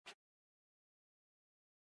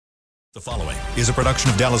The following is a production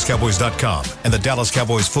of DallasCowboys.com and the Dallas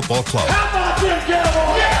Cowboys Football Club. How about them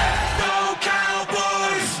Cowboys? Yeah! Go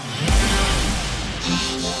Cowboys!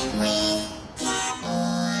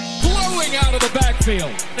 Blowing out of the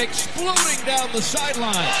backfield, exploding down the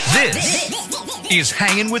sideline. This is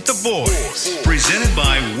Hangin with the Boys, presented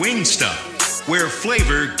by Wingstop, where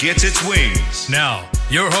flavor gets its wings. Now,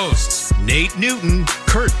 your hosts, Nate Newton,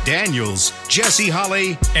 Kurt Daniels, Jesse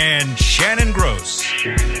Holley, and Shannon Gross.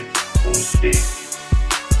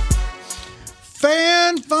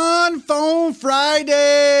 Fan Fun Phone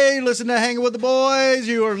Friday. Listen to Hanging with the Boys.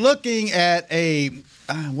 You are looking at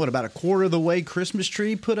about a quarter of the way Christmas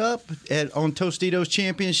tree put up on Tostitos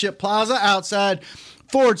Championship Plaza outside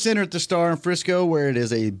Ford Center at the Star in Frisco, where it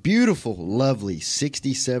is a beautiful, lovely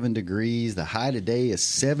 67 degrees. The high today is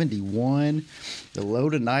 71. The low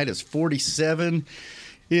tonight is 47.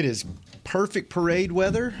 It is perfect parade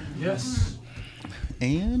weather. Yes.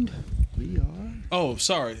 And we are... Oh,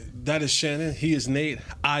 sorry. That is Shannon. He is Nate.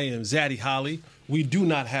 I am Zaddy Holly. We do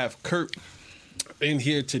not have Kurt in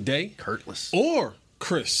here today. Kurtless. Or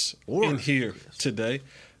Chris in here today.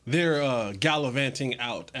 They're gallivanting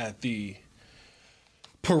out at the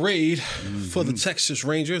parade for the Texas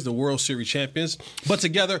Rangers, the World Series champions. But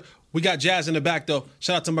together, we got Jazz in the back, though.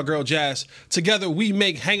 Shout out to my girl, Jazz. Together, we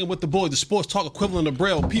make Hanging with the Boys, the sports talk equivalent of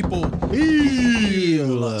Braille. People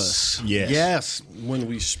feel us. Yes. When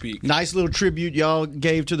we speak. Nice little tribute y'all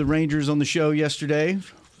gave to the Rangers on the show yesterday.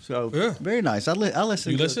 So, yeah. Very nice. I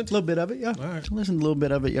listened You to listened? a little bit of it. Yeah. All right. I listened to a little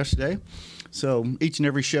bit of it yesterday. So, each and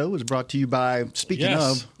every show is brought to you by, speaking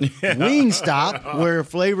Yes. of, Wingstop, where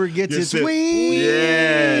flavor gets its wings.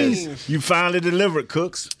 Yes. You finally delivered,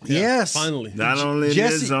 Cooks. Yes. Finally. Not only in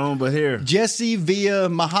Jesse- this zone, but here. Jesse via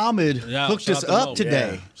Muhammad Yeah, hooked shout us out to up Mo.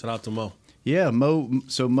 today. Shout out to Mo. Yeah, Mo.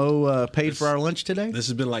 So Mo paid for our lunch today. This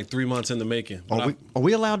has been like 3 months in the making. But Are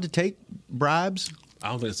we allowed to take bribes I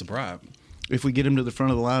don't think it's a bribe. if we get him to the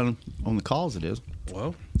front of the line on the calls? It is.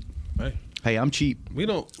 Well, hey, Hey, I'm cheap. we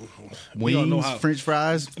don't Wings, know how. French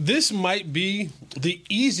fries, This might be the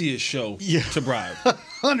easiest show to bribe.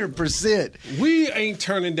 100%. We ain't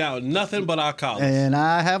turning down nothing but our collars. And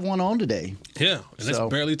I have one on today. Yeah, and that's So-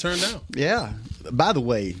 barely turned down. Yeah. By the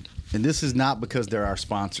way, and this is not because they're our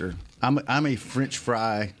sponsor. I'm a French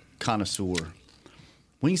fry connoisseur.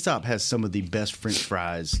 Wingstop has some of the best French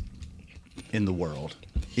fries in the world.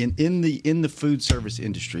 In the food service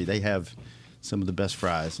industry, they have some of the best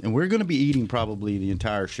fries. And we're going to be eating probably the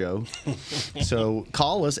entire show. So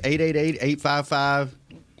call us, 888-855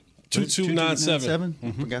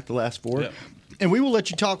 2297. Forgot the last four. Yeah. And we will let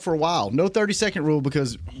you talk for a while. No 30-second rule,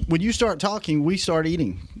 because when you start talking, we start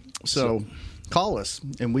eating. So call us,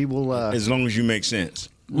 and we will. As long as you make sense.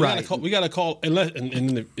 We gotta call. Unless,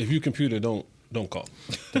 and if you computer, don't call.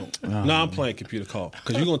 Don't. No, I'm playing computer call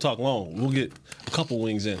because you're gonna talk long. We'll get a couple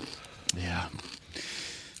wings in. Yeah.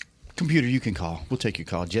 Computer, you can call. We'll take your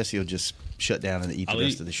call. Jesse will just shut down and eat the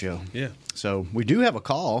rest of the show. Yeah. So we do have a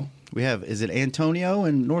call. Is it Antonio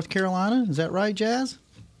in North Carolina? Is that right, Jazz?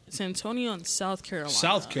 It's Antonio in South Carolina.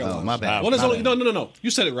 South Carolina. Oh, my bad. Well, there's My only bad. no. You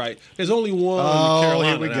said it right. There's only one Oh, Carolina.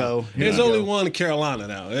 here we now. go. Here There's we only go. one Carolina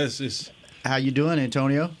now. It's How you doing,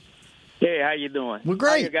 Antonio? Hey, how you doing? We're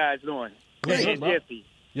great. How you guys doing? Great. Hey, Jesse.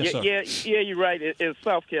 Yes, sir. Yeah, you're right. It's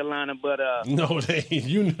South Carolina, but no, they ain't.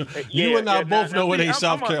 You and I both know it ain't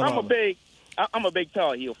South Carolina. I'm a big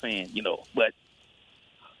Tar Heel fan,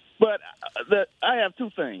 but I have two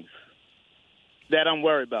things that I'm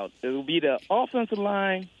worried about. It will be the offensive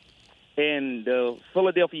line and the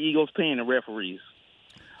Philadelphia Eagles paying the referees.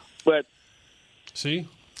 But See,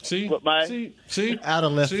 Out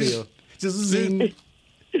of left See? field. Just zing.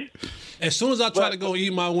 As soon as I tried to go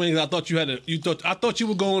eat my wings, I thought I thought you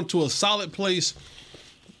were going to a solid place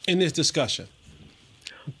in this discussion.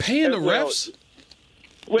 Paying the refs?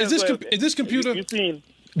 Is this computer? You seen?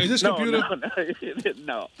 Is this computer?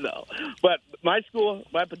 No. But my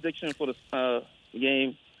prediction for the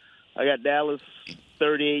game, I got Dallas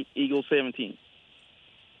 38, Eagles 17.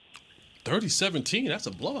 30-17. That's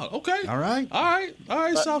a blowout. Okay. All right.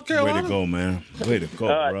 South Carolina. Way to go, man. Way to go,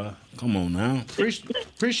 bro. Come on now.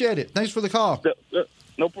 Appreciate it. Thanks for the call.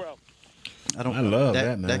 No problem. I love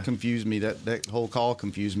that, man. That confused me. That whole call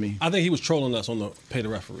confused me. I think he was trolling us on the pay the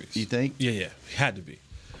referees. You think? Yeah. He had to be.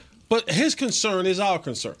 But his concern is our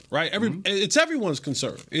concern, right? It's everyone's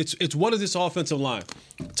concern. It's what is this offensive line?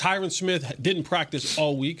 Tyron Smith didn't practice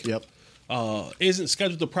all week. Yep. Isn't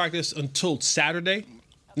scheduled to practice until Saturday.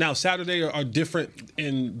 Now, Saturday are different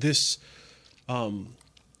in this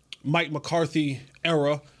Mike McCarthy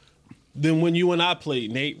era. than when you and I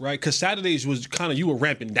played, Nate, right? Because Saturdays was kind of, you were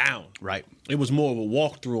ramping down. Right. It was more of a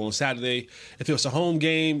walkthrough on Saturday. If it was a home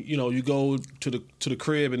game, you go to the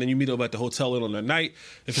crib and then you meet up at the hotel on that night.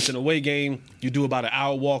 If it's an away game, you do about an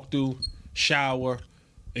hour walkthrough, shower,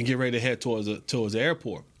 and get ready to head towards the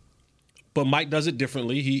airport. But Mike does it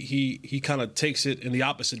differently. He kind of takes it in the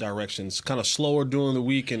opposite directions, kind of slower during the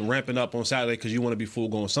week and ramping up on Saturday because you want to be full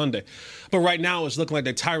going Sunday. But right now it's looking like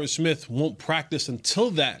that Tyron Smith won't practice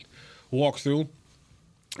until that walkthrough.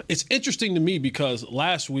 It's interesting to me because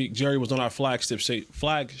last week Jerry was on our flagship station,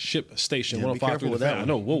 Yeah, 105.3 The Fan. I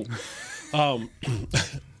know, whoa.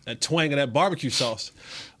 That twang of that barbecue sauce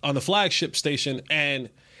on the flagship station, and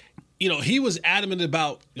he was adamant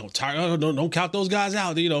about Tyron, don't count those guys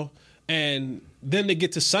out, And then they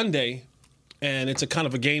get to Sunday, and it's a kind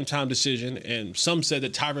of a game time decision. And some said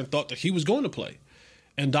that Tyron thought that he was going to play,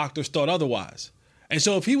 and doctors thought otherwise. And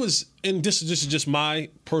so if he was, and this is just my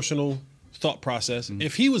personal thought process,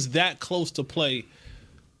 if he was that close to play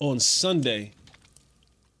on Sunday,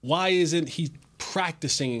 why isn't he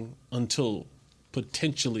practicing until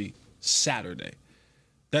potentially Saturday?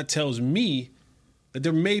 That tells me that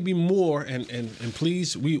there may be more, and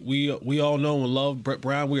please, we all know and love Brett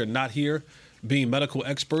Brown. We are not here being medical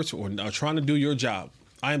experts or trying to do your job.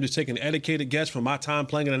 I am just taking educated guess from my time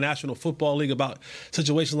playing in the National Football League about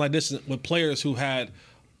situations like this with players who had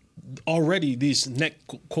already these neck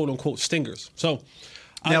quote-unquote stingers. So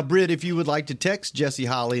now, Britt, if you would like to text Jesse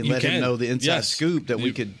Holly and let him know the inside scoop that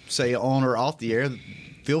we could say on or off the air,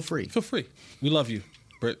 feel free. Feel free. We love you,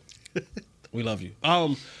 Britt. We love you.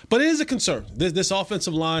 But it is a concern. This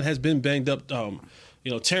offensive line has been banged up.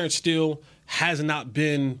 Terrence Steele has not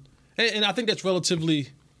been, and I think that's relatively,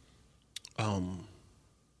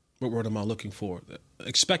 what word am I looking for?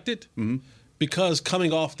 Expected. Mm-hmm. Because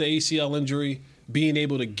coming off the ACL injury, being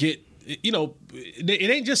able to get,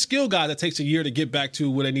 it ain't just skill guys that takes a year to get back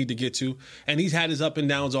to where they need to get to. And he's had his up and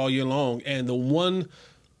downs all year long. And the one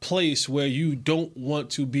place where you don't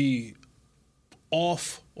want to be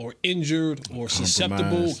off or injured or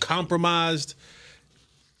susceptible, compromised,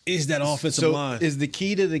 is that offensive line. Is the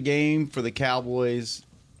key to the game for the Cowboys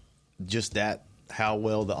just that, how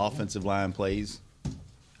well the offensive line plays?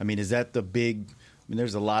 I mean, is that the big –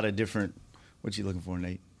 there's a lot of different – what you looking for,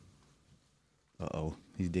 Nate? Uh-oh.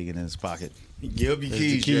 He's digging in his pocket. Give your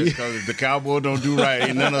keys, just because if the Cowboys don't do right,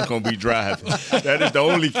 ain't none of us going to be driving. That is the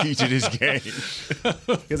only key to this game.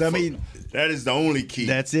 Because, that is the only key.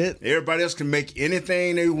 That's it? Everybody else can make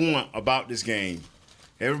anything they want about this game.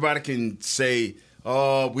 Everybody can say,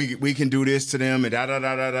 oh, we can do this to them and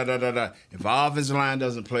da-da-da-da-da-da-da. If our offensive line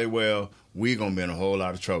doesn't play well, we're going to be in a whole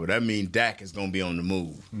lot of trouble. That means Dak is going to be on the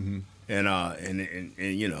move. Mm-hmm. And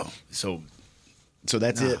So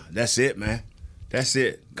that's it? That's it, man. That's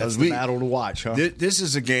it. That's the battle to watch, huh? This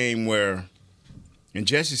is a game where, and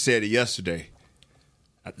Jesse said it yesterday,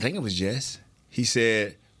 I think it was Jess. He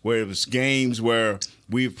said where it was games where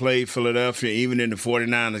we played Philadelphia, even in the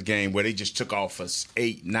 49ers game, where they just took off us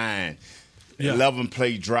 8, 9, 11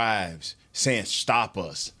 play drives, saying stop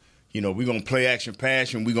us. We're going to play action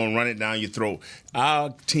pass and we're going to run it down your throat.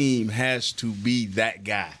 Our team has to be that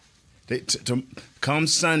guy. To come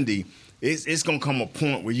Sunday, it's going to come a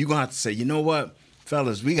point where you're going to have to say, you know what,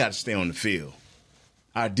 fellas, we got to stay on the field.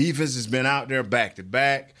 Our defense has been out there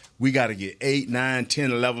back-to-back. We got to get 8, 9,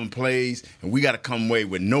 10, 11 plays, and we got to come away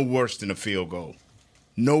with no worse than a field goal.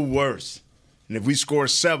 No worse. And if we score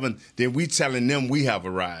 7, then we telling them we have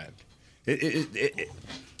arrived. And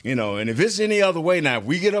if it's any other way now, if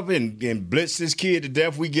we get up and blitz this kid to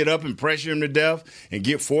death, we get up and pressure him to death and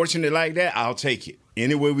get fortunate like that, I'll take it.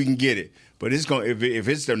 Any way we can get it. But it's going if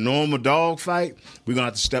it's the normal dog fight, we're going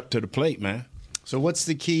to have to step to the plate, man. So what's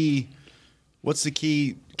the key?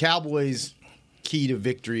 Cowboys' key to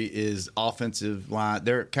victory is offensive line.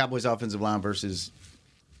 Their Cowboys' offensive line versus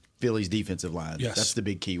Philly's defensive line. Yes. That's the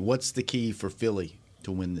big key. What's the key for Philly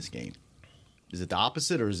to win this game? Is it the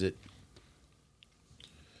opposite or is it?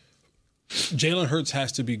 Jalen Hurts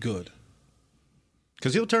has to be good.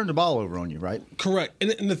 Because he'll turn the ball over on you, right? Correct.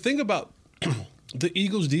 And the thing about the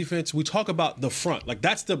Eagles defense, we talk about the front, like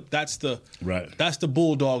that's the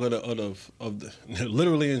bulldog of the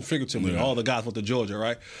literally and figuratively. All the guys went to Georgia,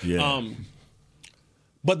 right? Yeah.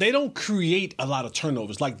 But they don't create a lot of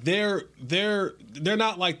turnovers. Like they're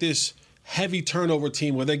not like this heavy turnover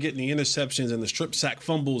team where they're getting the interceptions and the strip sack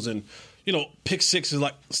fumbles and pick sixes,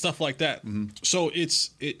 like stuff like that. Mm-hmm. So it's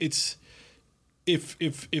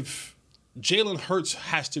if Jalen Hurts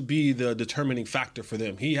has to be the determining factor for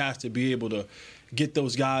them. He has to be able to get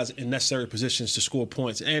those guys in necessary positions to score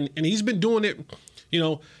points. And he's been doing it,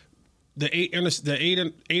 the eight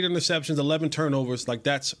interceptions, 11 turnovers, like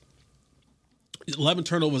that's 11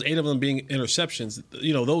 turnovers, 8 of them being interceptions.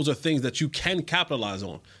 You know, those are things that you can capitalize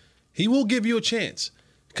on. He will give you a chance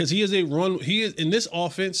because he is in this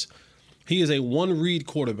offense, he is a one-read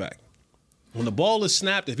quarterback. When the ball is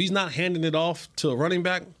snapped, if he's not handing it off to a running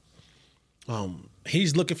back,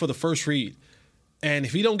 he's looking for the first read. And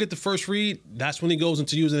if he don't get the first read, that's when he goes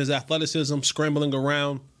into using his athleticism, scrambling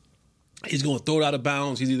around. He's going to throw it out of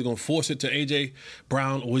bounds. He's either going to force it to A.J.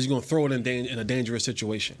 Brown or he's going to throw it in a dangerous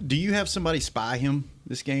situation. Do you have somebody spy him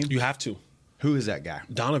this game? You have to. Who is that guy?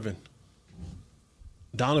 Donovan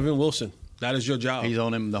Wilson. That is your job. He's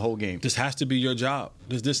on him the whole game. This has to be your job.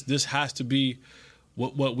 This has to be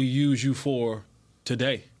what we use you for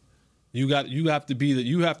today. You have to be the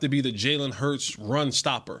Jalen Hurts run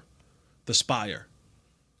stopper, the spire,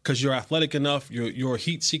 because you're athletic enough. You're a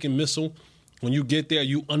heat-seeking missile. When you get there,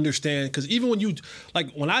 you understand. Because even when you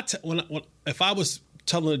if I was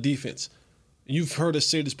telling the defense, you've heard us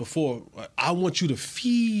say this before. I want you to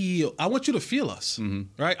feel us,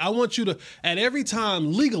 right? I want you to at every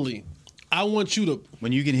time legally. I want you to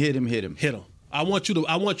when you can hit him. Hit him. I want you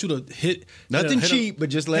to hit nothing cheap, but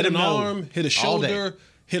just let him know. Hit an arm, hit a shoulder,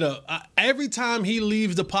 every time he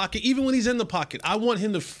leaves the pocket, even when he's in the pocket. I want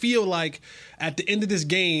him to feel like at the end of this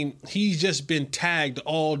game, he's just been tagged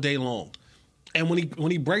all day long. And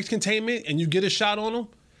when he breaks containment and you get a shot on him,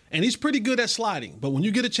 and he's pretty good at sliding, but when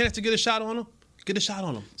you get a chance to get a shot on him, get a shot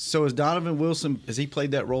on him. So has Donovan Wilson, has he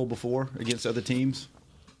played that role before against other teams?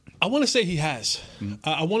 I want to say he has.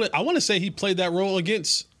 I want to say he played that role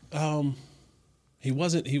against he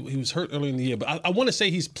was hurt early in the year, but I want to say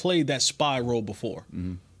he's played that spy role before.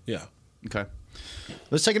 Yeah. Okay.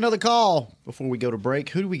 Let's take another call before we go to break.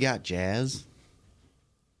 Who do we got, Jazz?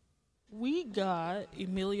 We got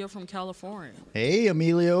Emilio from California. Hey,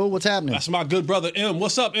 Emilio. What's happening? That's my good brother, M.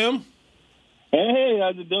 What's up, M? Hey,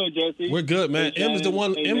 how's it doing, Jesse? We're good, man. Hey, M is the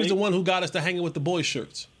one. hey, M is the one who got us to Hanging with the Boys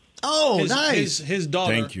shirts. Oh, nice. His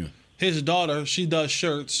daughter. Thank you. His daughter, she does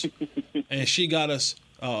shirts, and she got us.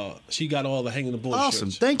 She got all the Hanging the Boys awesome.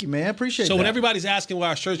 shirts. Thank you, man. Appreciate it. So when everybody's asking where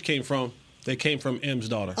our shirts came from, they came from M's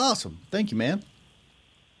daughter. Awesome. Thank you, man.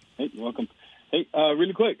 Hey, you're welcome. Hey,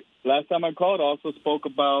 really quick. Last time I called, I also spoke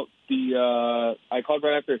about I called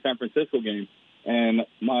right after a San Francisco game, and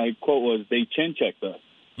my quote was, they chin-checked us.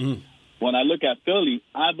 When I look at Philly,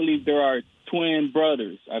 I believe there are twin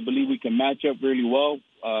brothers. I believe we can match up really well,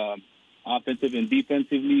 offensive and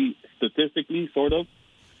defensively, statistically, sort of.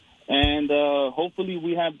 And hopefully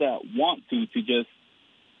we have that want to just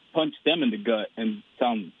punch them in the gut and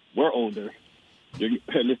tell them we're older.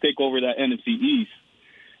 Let's take over that NFC East.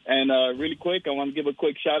 And really quick, I want to give a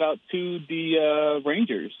quick shout-out to the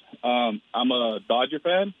Rangers. I'm a Dodger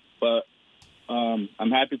fan, but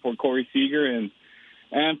I'm happy for Corey Seager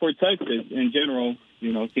and for Texas in general,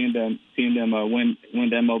 you know, seeing them win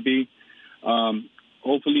the MLB.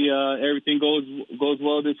 Hopefully everything goes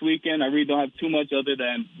well this weekend. I really don't have too much other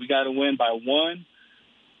than we got to win by 1.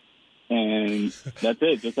 And that's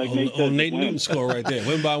it. Just like Nate said. Nate Newton score right there.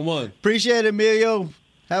 Win by 1. Appreciate it, Emilio.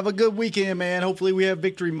 Have a good weekend, man. Hopefully we have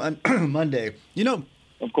victory Monday. You know,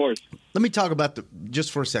 of course. Let me talk about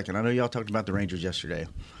just for a second. I know y'all talked about the Rangers yesterday.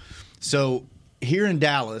 So here in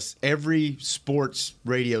Dallas, every sports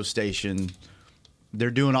radio station, they're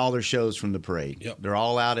doing all their shows from the parade. Yep. They're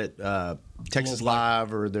all out at Texas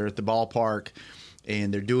Live or they're at the ballpark,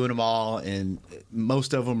 and they're doing them all. And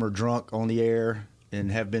most of them are drunk on the air and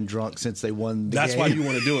have been drunk since they won the That's game. why you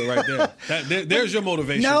want to do it right there. There's your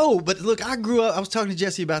motivation. No, but look, I grew up. I was talking to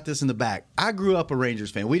Jesse about this in the back. I grew up a Rangers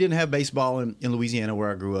fan. We didn't have baseball in Louisiana where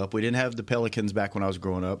I grew up. We didn't have the Pelicans back when I was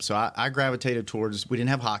growing up. So I gravitated towards. We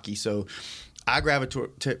didn't have hockey, so I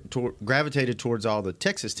gravitated towards all the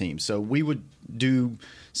Texas teams. So we would do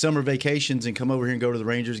summer vacations and come over here and go to the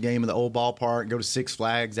Rangers game in the old ballpark, go to Six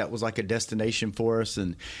Flags. That was like a destination for us.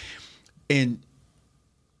 And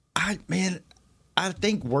I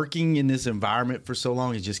think working in this environment for so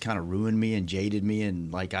long has just kind of ruined me and jaded me,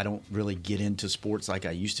 and like I don't really get into sports like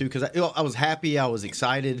I used to because I was happy, I was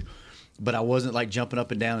excited, but I wasn't like jumping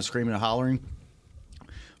up and down and screaming and hollering.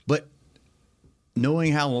 But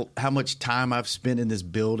knowing how much time I've spent in this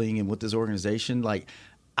building and with this organization, like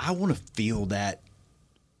I want to feel that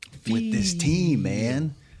with this team,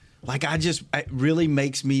 man. Like it really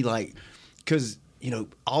makes me like, because you know,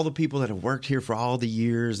 all the people that have worked here for all the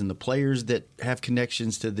years and the players that have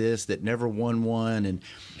connections to this that never won one. And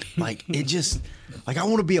like, it just, like, I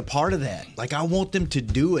want to be a part of that. Like, I want them to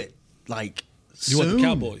do it. Like, you want the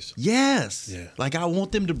Cowboys? Yes. Yeah. Like, I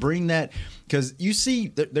want them to bring that, because you see,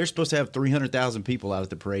 they're supposed to have 300,000 people out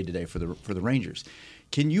at the parade today for the Rangers.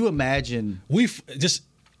 Can you imagine?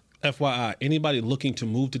 FYI, anybody looking to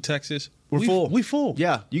move to Texas, We're full. We full.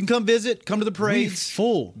 Yeah, you can come visit, come to the parades. We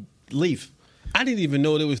full. Leave. I didn't even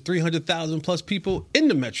know there was 300,000 plus people in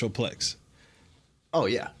the Metroplex. Oh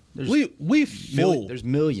yeah, We full. There's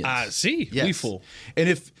millions. I see. Yes. We full. And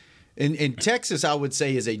if in Texas, I would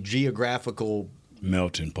say is a geographical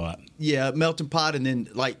melting pot. Yeah, melting pot, and then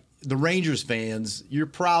like the Rangers fans, you're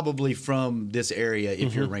probably from this area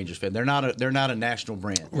if you're a Rangers fan. They're not a national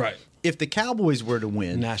brand. Right. If the Cowboys were to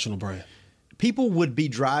win, National brand. people would be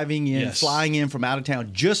driving in, Yes. flying in from out of town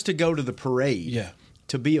just to go to the parade. Yeah.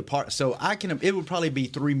 To be a part. So it would probably be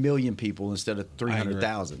 3 million people instead of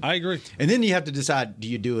 300,000. I agree. And then you have to decide, do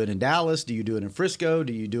you do it in Dallas? Do you do it in Frisco?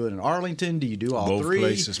 Do you do it in Arlington? Do you do all Both three?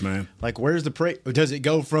 places, man. Like, where's the parade? Does it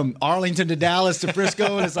go from Arlington to Dallas to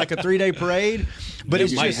Frisco and it's like a 3-day parade? But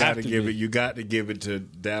it's You just got to give it. You got to give it to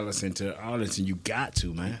Dallas and to Arlington. You got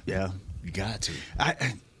to, man. Yeah. You got to.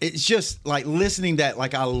 It's just like listening that,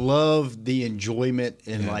 like, I love the enjoyment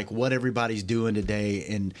and like what everybody's doing today.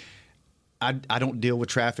 And I don't deal with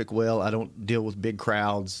traffic well. I don't deal with big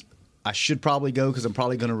crowds. I should probably go because I'm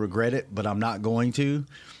probably going to regret it, but I'm not going to.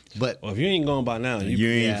 But Well, if you ain't going by now, You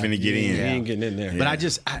ain't finna get in. You ain't getting in there.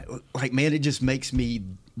 But man, it just makes me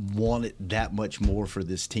want it that much more for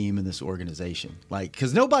this team and this organization. Like,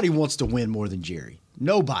 because nobody wants to win more than Jerry.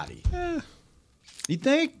 Nobody. You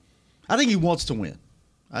think? I think he wants to win.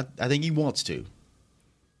 I think he wants to.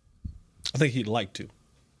 I think he'd like to.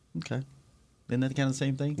 Okay. Isn't that kind of the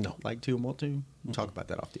same thing? No. Like to and want to? We'll talk about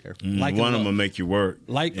that off the air. Like One and of them love. will make you work.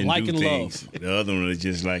 Like and and do things. love. The other one is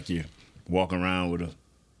just like you walking around with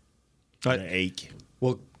an ache.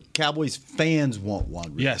 Well, Cowboys fans want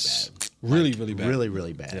one really Yes. bad. Really, really bad. Really,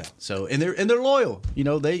 really bad. Yeah. So and they're loyal. You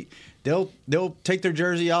know, they'll take their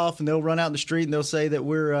jersey off and they'll run out in the street and they'll say that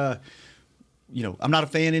we're I'm not a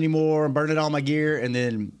fan anymore, I'm burning all my gear, and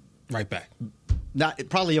then Right back. not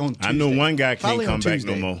probably on Tuesday. I know one guy can't Probably on come back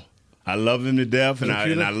no Tuesday. more. I love him to death, and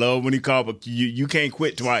I love when he called, but you can't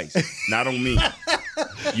quit twice. Not on me.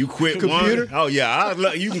 You quit Computer? one. Oh, yeah.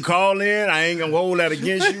 You can call in. I ain't going to hold that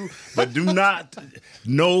against you, but do not.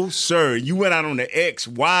 No, sir. You went out on the X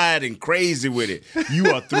wide and crazy with it. You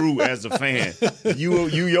are through as a fan.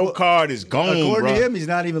 Your card is gone, According bro. to him, he's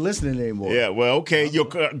not even listening anymore. Yeah, well, okay.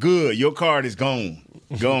 Good. Your card is gone.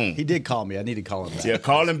 Gone. He did call me. I need to call him back. Yeah,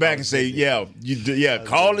 call him back and say,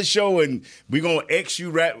 call the show and we're going to X you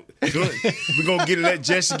right. We're going to let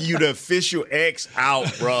Jesse give you the official X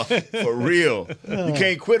out, bro. For real. You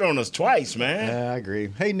can't quit on us twice, man. Yeah, I agree.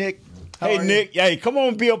 Hey, Nick. Hey, Nick. Hey, come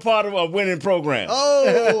on, be a part of a winning program.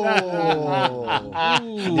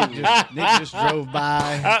 Nick just drove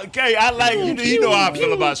by. Okay, I like you. He know how I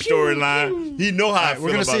feel about storyline. He know how I feel We're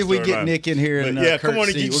going about to see if we get storyline. Nick in here. And, Yeah, Kurt's come on and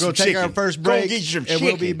seat. get you We're some going to take our chicken. first Go and break, get you some and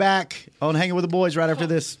we'll be chicken. back on Hanging with the Boys right after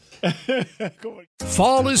this.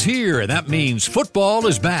 Fall is here, and that means football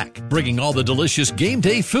is back, bringing all the delicious game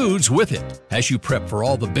day foods with it. As you prep for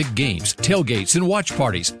all the big games, tailgates, and watch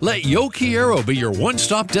parties, let Yo Quiero be your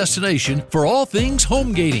one-stop destination for all things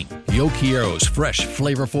home gating. Yo Quiero's fresh,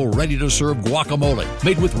 flavorful, ready-to-serve guacamole,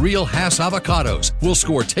 made with real Hass avocados, will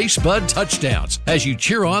score taste bud touchdowns as you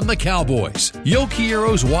cheer on the Cowboys. Yo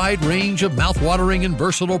Quiero's wide range of mouth-watering and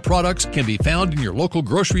versatile products can be found in your local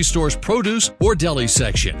grocery store's produce or deli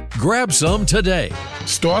section. Grab some today.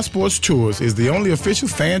 Star Sports Tours is the only official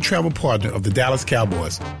fan travel partner of the Dallas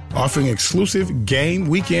Cowboys, offering exclusive game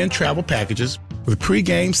weekend travel packages with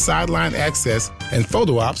pre-game sideline access and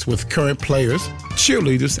photo ops with current players,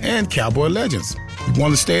 cheerleaders, and Cowboy legends. You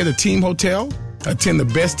want to stay at a team hotel, attend the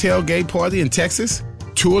best tailgate party in Texas,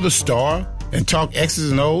 tour the Star, and talk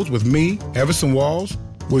X's and O's with me, Everson Walls?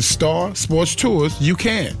 With Star Sports Tours, you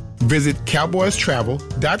can. Visit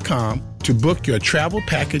cowboystravel.com to book your travel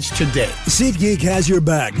package today. SeatGeek has your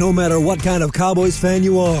back no matter what kind of Cowboys fan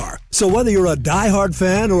you are. So whether you're a diehard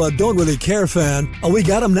fan or a don't really care fan, a we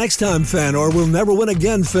got 'em next time fan or we'll never win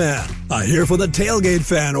again fan, a here for the tailgate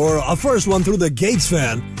fan or a first one through the gates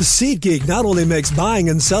fan, SeatGeek not only makes buying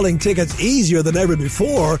and selling tickets easier than ever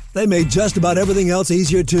before, they made just about everything else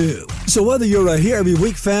easier too. So whether you're a here every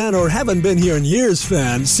week fan or haven't been here in years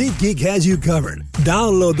fan, SeatGeek has you covered.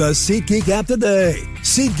 Download the SeatGeek app today.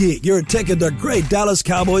 SeatGeek, your ticket to great Dallas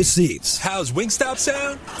Cowboys seats. How's Wingstop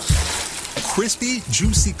sound? Crispy,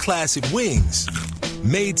 juicy, classic wings.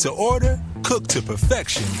 Made to order, cooked to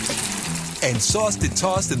perfection. And sauced and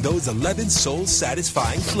tossed in those 11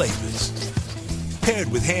 soul-satisfying flavors.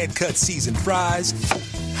 Paired with hand-cut seasoned fries,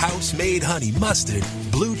 house-made honey mustard,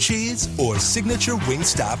 blue cheese, or signature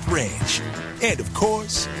Wingstop ranch. And, of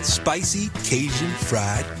course, spicy Cajun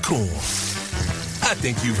fried corn. I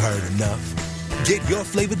think you've heard enough. Get your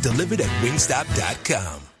flavor delivered at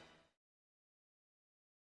wingstop.com.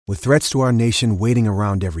 With threats to our nation waiting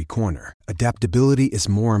around every corner, adaptability is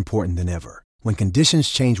more important than ever. When conditions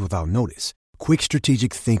change without notice, quick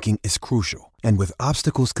strategic thinking is crucial. And with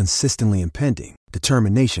obstacles consistently impending,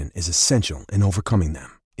 determination is essential in overcoming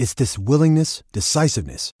them. It's this willingness,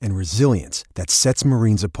 decisiveness, and resilience that sets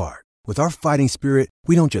Marines apart. With our fighting spirit,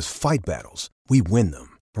 we don't just fight battles, we win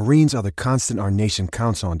them. Marines are the constant our nation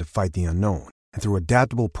counts on to fight the unknown. And through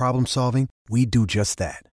adaptable problem solving, we do just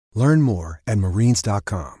that. Learn more at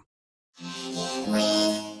marines.com.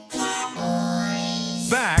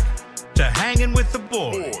 Back to Hanging with the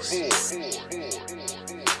Boys.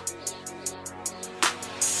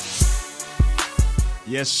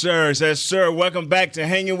 Yes, sir. Yes, sir. Welcome back to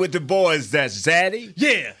Hanging with the Boys. That's Zaddy.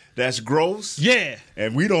 Yeah. That's Gross. Yeah.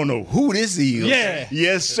 And we don't know who this is. Yeah.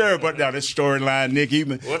 Yes, sir. But now this storyline, Nick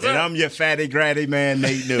Eben. What's and up? I'm your fatty, gratty man,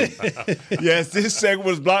 Nate Newton. Yes, this segment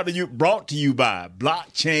was brought to you by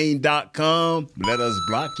blockchain.com. Let us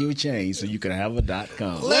block your chain so you can have a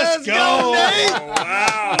 .com. Let's go, Nate. Oh,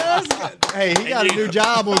 wow. Hey, he got a new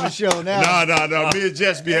job on the show now. No. Me and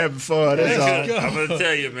Jess be having fun. That's all. I'm going to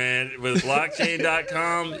tell you, man, with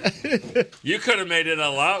blockchain.com, you could have made it a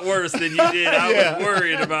lot worse than you did. I was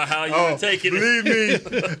worried about how you were taking it.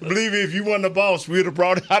 Believe me, if you wasn't the boss, we'd have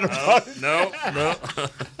brought it out of it. No.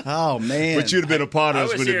 Oh, man. But you'd have been a part of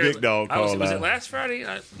us when the here- big dog called was out. it last Friday?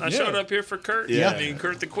 I showed up here for Kurt. Yeah. I mean,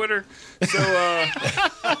 Kurt the Quitter. So,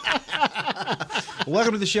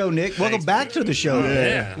 Welcome to the show, Nick. Welcome back to the show.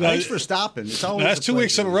 Yeah. Thanks for stopping. It's always That's a 2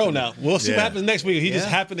 weeks in a pleasure. row now. We'll see what Yeah. happens next week. He just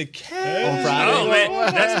happened to On Friday. oh,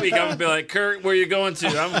 man. Next week, I'm going to be like, Kurt, where you going to?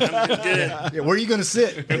 I'm good. Yeah, where are you going to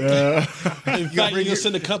sit? In fact, you're going to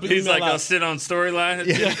send a company He's email like, out. I'll sit on storyline at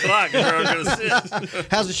 10 o'clock. Where I'm going to sit.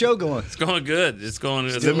 How's the show going? It's going good. It's going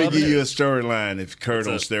good. Let me give you a storyline if Kurt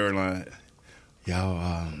on storyline.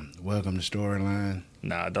 Y'all, welcome to storyline.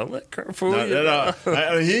 Nah, don't let Kurt fool you. No.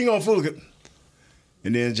 He ain't gonna fool you.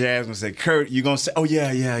 And then Jazz gonna say, Kurt, you gonna say, oh yeah.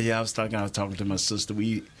 I was talking to my sister.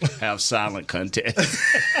 We have silent contest.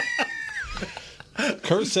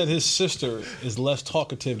 Kurt said his sister is less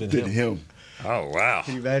talkative than him. Oh, wow.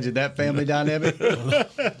 Can you imagine that family dynamic?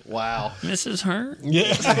 Wow. Mrs. Hearn?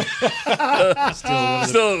 Yeah.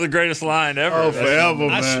 Still the greatest line ever. Oh, forever,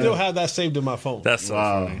 I man. still have that saved in my phone. That's so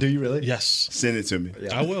funny. Do you really? Yes. Send it to me.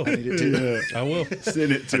 Yeah. I will. I need it too. I will.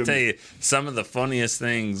 Send it to I me. tell you, some of the funniest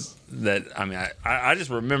things that I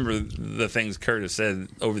just remember the things Kurt has said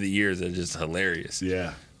over the years that are just hilarious.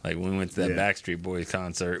 Yeah. Like when we went to that Backstreet Boys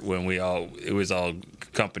concert when it was all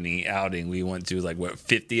company outing. We went to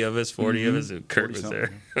 50 of us, 40 of us, and Kurt was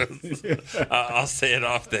there. I'll say it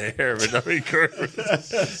off the air, but I mean, Kurt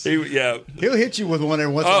was, He'll hit you with one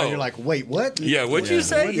every once in a while. You're like, wait, what? Yeah, what'd you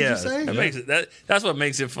say? What did you say? That makes it, that's what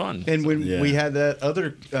makes it fun. And when we had that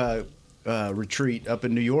other retreat up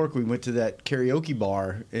in New York, we went to that karaoke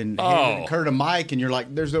bar and handed Kurt a mic, and you're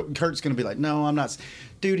like, Kurt's going to be like, no, I'm not.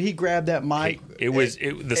 Dude, he grabbed that mic.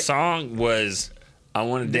 The song was I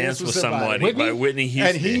Want to Dance with Somebody by Whitney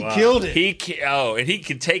Houston. And he killed it. And he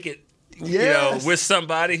could take it. With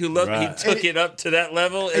somebody who loved he took it up to that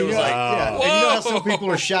level. It was like, And you know how some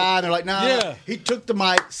people are shy? They're like, nah. He took the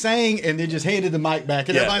mic, sang, and then just handed the mic back.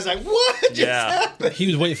 And everybody's like, what just happened? He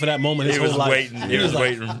was waiting for that moment his He was whole life. waiting. He was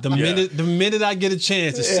waiting. The minute I get a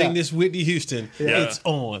chance to sing this Whitney Houston, it's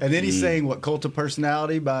on. And then he sang, what, Cult of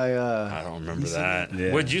Personality by... I don't remember that.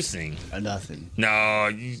 What'd you sing? Nothing. No,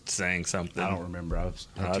 you sang something. I don't remember. I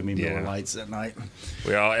had too many Miller Lights that night.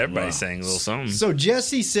 Everybody sang a little something. So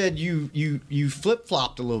Jesse said you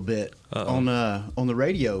flip-flopped a little bit on the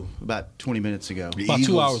radio about 20 minutes ago. About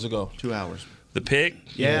 2 hours ago. 2 hours. The pick?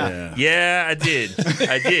 Yeah, I did.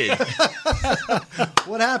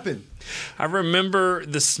 What happened? I remember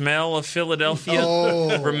the smell of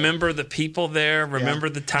Philadelphia. Remember the people there. Remember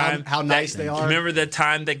the time. How nice they are. Remember the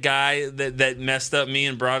time the guy that messed up me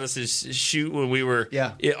and brought us his shoot when we were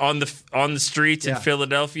on the streets in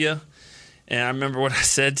Philadelphia. And I remember what I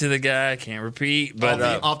said to the guy. I can't repeat, but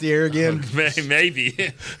off the air again.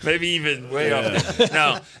 Maybe even way off.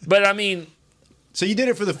 No, but I mean, so you did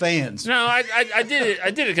it for the fans? No, I did it.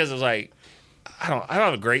 I did it because I was like, I don't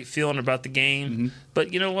have a great feeling about the game,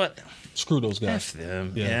 but you know what? Screw those guys. F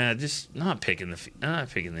them. Yeah, just not picking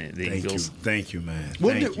the Eagles. Thank you, man.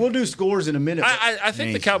 We'll do scores in a minute. I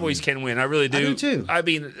think the Cowboys can win. I really do. I do too. I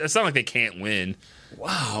mean, it's not like they can't win.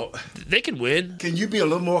 Wow. They can win. Can you be a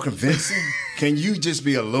little more convincing? Can you just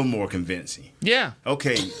be a little more convincing? Yeah.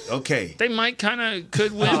 Okay. They might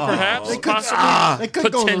could win, perhaps. They could, possibly. they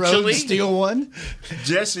could go on the road and steal one.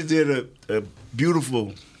 Jesse did a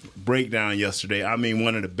beautiful breakdown yesterday. I mean,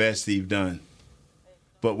 one of the best he's done.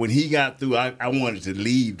 But when he got through, I wanted to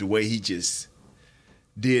leave the way he just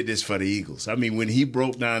did this for the Eagles. I mean, when he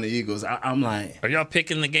broke down the Eagles, I'm like, are y'all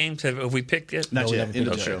picking the games? Have we picked it? Not yet. End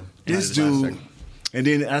of the show. This dude. And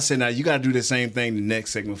then I said, now you got to do the same thing the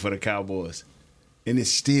next segment for the Cowboys. And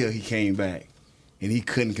it's still he came back, and he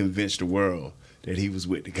couldn't convince the world that he was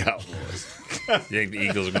with the Cowboys. You think the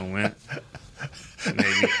Eagles are going to win?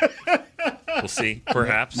 Maybe. We'll see.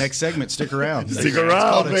 Perhaps. Next segment, stick around. Stick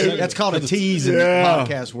around, baby. That's called a tease in the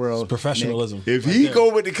podcast world. It's professionalism. Nick. If he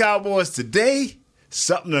go with the Cowboys today,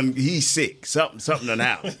 he's sick. Something done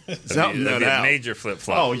out. Something done out. Major flip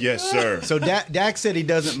flop. Oh yes, sir. So Dak said he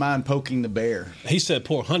doesn't mind poking the bear. He said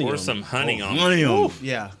pour honey on. Pour some honey on. Honey on.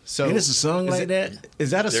 Yeah. So and it's a song like that.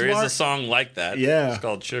 Is that a There smart? is a song like that. Yeah. It's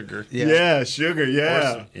called Sugar. Yeah, Sugar.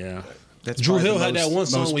 Yeah. Yeah. That's Drew probably Hill the had that one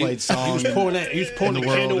song where he was pouring the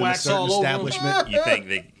candle wax all over establishment. You think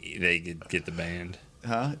they could get the band?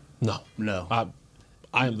 Huh? No.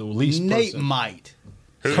 I am the least Nate person. might.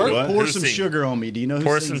 Who, Pour who some sing? sugar on me. Do you know who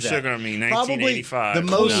Pour sings some that? sugar on me. Probably 1985. the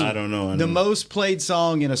most. No, I don't know. The most played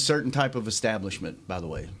song in a certain type of establishment. By the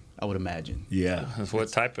way, I would imagine. Yeah. What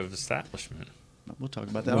type of establishment? We'll talk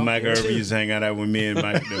about that. Well, Mike Irvin used to hang out with me and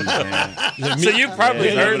Mike. So you probably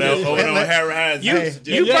heard this.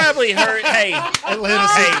 You probably heard. Hey,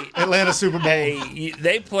 Atlanta Super Bowl. Hey,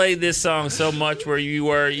 they played this song so much where you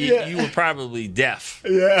were probably deaf.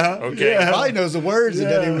 Yeah. Okay. He probably knows the words and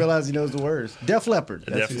doesn't even realize he knows the words. Def Leppard.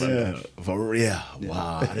 Def Leppard.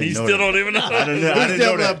 Wow. He still don't even know. I didn't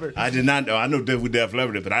know that. I did not know. I know who Def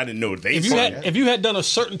Leppard, but I didn't know they sang. If you had done a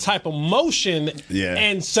certain type of motion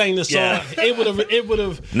and sang the song, it would have.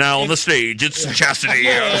 Now on the stage, it's Chastity.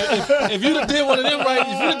 If you'd have did one of them right, if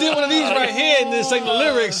you'd have did one of these right here and then sang the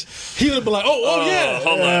lyrics, he would have been like, oh yeah.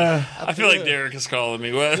 Hold on. I feel like Derek is calling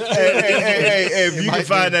me. What? Hey, if you can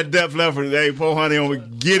find that Def Leppard, hey, pour honey on me,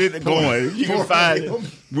 get it going. You can find it.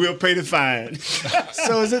 We'll pay the fine.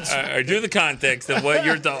 So is it? Do the context of what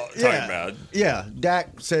you're talking about. Yeah,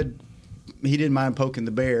 Dak said he didn't mind poking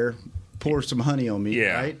the bear. Pour some honey on me.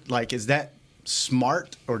 Yeah. Right? Like, is that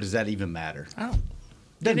smart or does that even matter?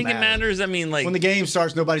 Do you think it matters? I mean, like when the game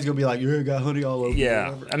starts, nobody's gonna be like, "You got honey all over."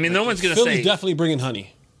 Yeah, I mean, no one's gonna Philly's say. definitely bringing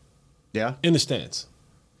honey. Yeah, in the stands.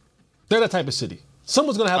 They're that type of city.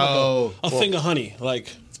 Someone's gonna have a thing of honey.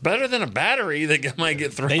 Like it's better than a battery that might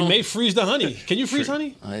get thrown. They may freeze the honey. Can you freeze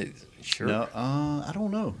honey? Sure. No, I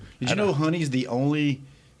don't know. Did you know honey's the only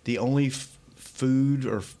food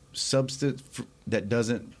or substance that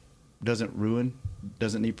doesn't ruin,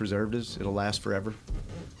 doesn't need preservatives? It'll last forever.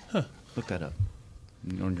 Huh. Look that up.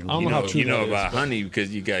 You know about honey because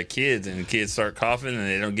you got kids and the kids start coughing and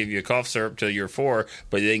they don't give you a cough syrup till you're 4,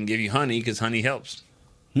 but they can give you honey because honey helps.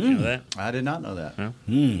 You know that? I did not know that. Yeah.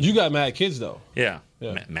 You got mad kids though. Yeah.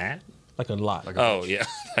 Mad? Like a lot. Yeah.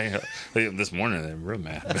 This morning they're real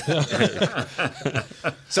mad.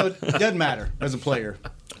 So it doesn't matter as a player.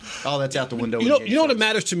 Oh, that's out the window. You know what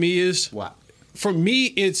matters to me is what? For me,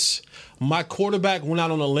 it's my quarterback went out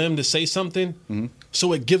on a limb to say something.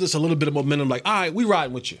 So it gives us a little bit of momentum. Like, all right, we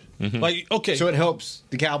riding with you. Like, okay. So it helps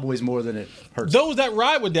the Cowboys more than it hurts. Those that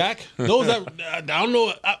ride with Dak, those that I don't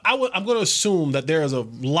know. I'm going to assume that there is a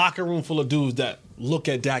locker room full of dudes that look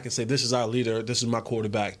at Dak and say, "This is our leader. This is my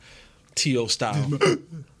quarterback, T.O. style.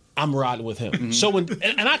 I'm riding with him." So when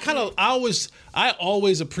I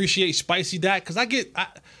always appreciate spicy Dak because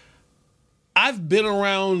I've been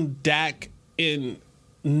around Dak in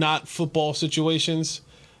not football situations.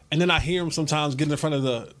 And then I hear him sometimes getting in front of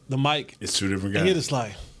the mic. It's two different guys. And you're just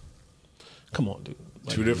like, come on, dude.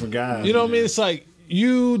 Like, two different guys. You know what I mean? It's like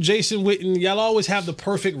you, Jason Witten, y'all always have the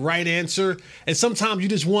perfect right answer. And sometimes you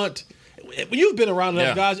just want, when you've been around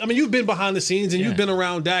enough guys, I mean, you've been behind the scenes and you've been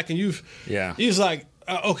around Dak and you're just like,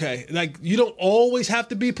 okay, like you don't always have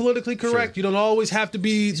to be politically correct. Sure. You don't always have to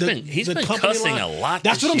be he's been company cussing line. a lot.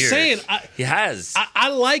 That's what I'm saying. He has. I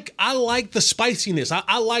like the spiciness.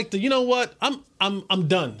 I like the. You know what? I'm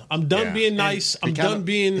done. I'm done being nice. I'm done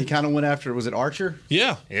being. He kind of went after. Was it Archer?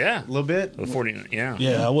 Yeah. Yeah. A little bit. The 40. Yeah.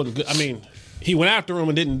 Yeah. I wouldn't. I mean. He went after him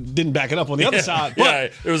and didn't back it up on the other side. But. Yeah,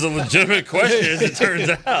 it was a legitimate question, as it turns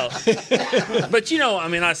out. But I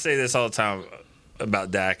mean, I say this all the time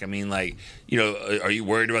about Dak. I mean, like, are you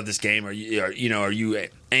worried about this game? Are you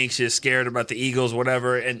anxious, scared about the Eagles,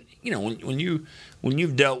 whatever? And when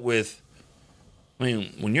you've dealt with, I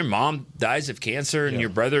mean, when your mom dies of cancer and your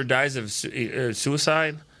brother dies of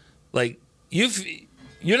suicide, like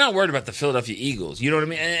you're not worried about the Philadelphia Eagles. You know what I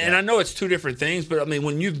mean? And I know it's two different things, but I mean,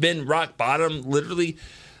 when you've been rock bottom, literally,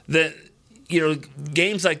 that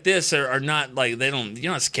games like this are not like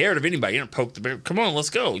you're not scared of anybody. You don't poke the bear. Come on, let's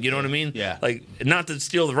go. You know what I mean? Yeah. Like, not to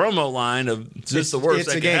steal the Romo line of just the worst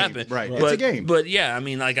that can happen. Right. But, it's a game. But yeah, I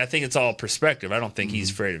mean, like, I think it's all perspective. I don't think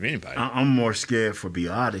he's afraid of anybody. I'm more scared for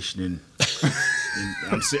Biotish than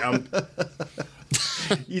I'm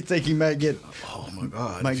You think he might get? Oh my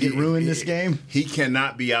God! Might get ruined this game. He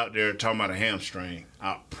cannot be out there talking about a hamstring.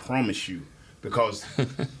 I promise you, because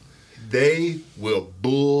they will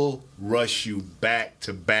bull rush you back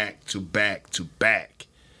to back to back to back.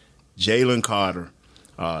 Jalen Carter,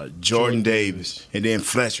 Jordan Davis, and then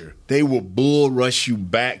Fletcher. They will bull rush you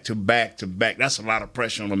back to back to back. That's a lot of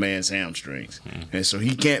pressure on a man's hamstrings, and so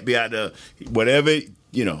he can't be out there. Whatever.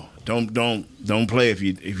 Don't play if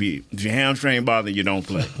your hamstring bother you, don't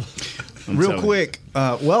play. Real quick,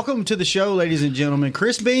 welcome to the show, ladies and gentlemen.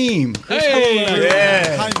 Chris Beam.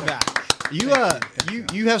 I'm back. You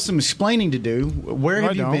have some explaining to do. Where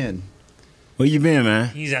have you been? Where you been, man?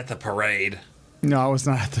 He's at the parade. No, I was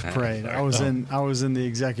not at the parade. I was in the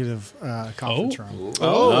executive conference room.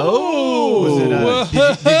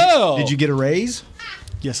 Did you get a raise?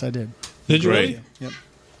 Yes, I did. Did you really? Yep.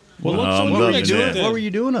 Well, what were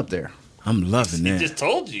you doing up there? I'm loving that. He just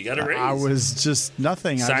told you got a raise. I was just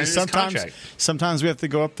nothing. Sometimes we have to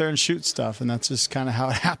go up there and shoot stuff, and that's just kind of how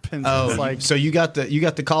it happens. Oh, so you got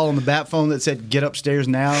the call on the bat phone that said get upstairs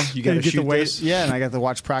now. You got to shoot this. Yeah, and I got to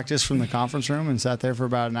watch practice from the conference room and sat there for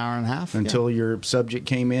about an hour and a half until your subject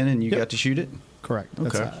came in and you got to shoot it. Correct.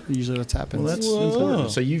 Okay. Usually that's happened. Well, that's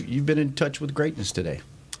important. So you've been in touch with greatness today.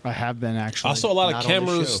 I have been, actually. I saw a lot of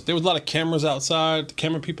cameras. There was a lot of cameras outside,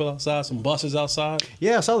 camera people outside, some buses outside.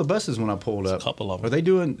 Yeah, I saw the buses when I pulled up. A couple of them. Are they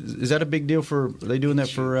doing? Is that a big deal for? Are they doing that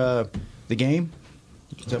for the game?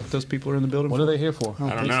 Is that what those people are in the building? What are they here for?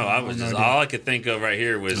 I don't know. I was just all I could think of right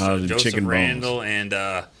here was Joseph Randle and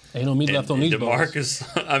ain't no meat left on these bones.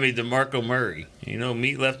 DeMarco Murray.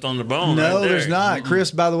 Meat left on the bone. No, right there's not. Chris,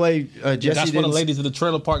 by the way, Jesse. That's why the ladies at the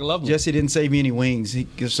trailer park love them. Jesse didn't save me any wings. He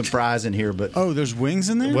gives some fries in here, but there's wings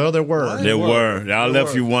in there. Well, there were. What? There were. I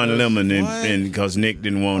left you one lemon, and because Nick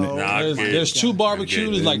didn't want it. There's two barbecue.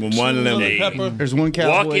 There's like one lemon. Pepper. There's one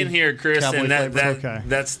cowboy. Walk in here, Chris, and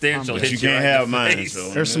that stench will hit you you. Can't have mine. So.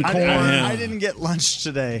 There's some corn. I didn't get lunch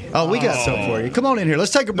today. Oh, we got something for you. Come on in here.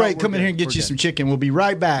 Let's take a break. Come in here and get you some chicken. We'll be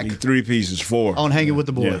right back. 3 pieces, 4 on Hanging with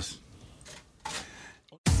the Boys.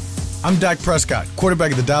 I'm Dak Prescott, quarterback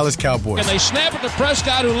of the Dallas Cowboys. And they snap it to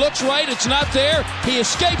Prescott, who looks right. It's not there. He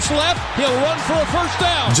escapes left. He'll run for a first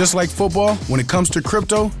down. Just like football, when it comes to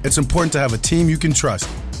crypto, it's important to have a team you can trust.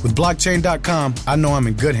 With blockchain.com, I know I'm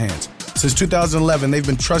in good hands. Since 2011, they've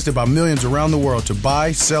been trusted by millions around the world to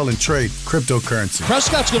buy, sell, and trade cryptocurrency.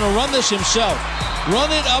 Prescott's going to run this himself.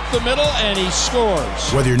 Run it up the middle, and he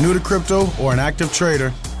scores. Whether you're new to crypto or an active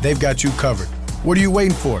trader, they've got you covered. What are you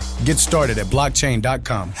waiting for? Get started at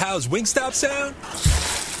blockchain.com. How's Wingstop sound?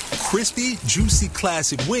 Crispy, juicy,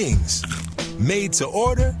 classic wings. Made to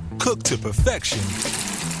order, cooked to perfection.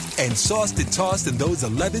 And sauced and tossed in those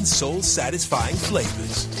 11 soul-satisfying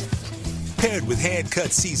flavors. Paired with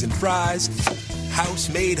hand-cut seasoned fries,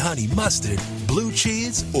 house-made honey mustard, blue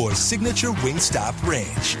cheese, or signature Wingstop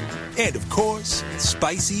ranch. And, of course,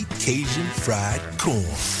 spicy Cajun fried corn.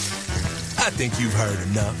 I think you've heard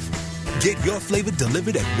enough. Get your flavor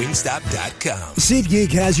delivered at Wingstop.com.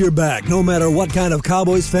 SeatGeek has your back no matter what kind of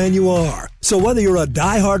Cowboys fan you are. So whether you're a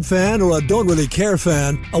diehard fan or a don't really care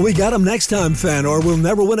fan, a we got 'em next time fan or we'll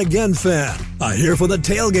never win again fan, a here for the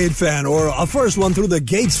tailgate fan or a first one through the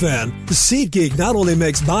gates fan, SeatGeek not only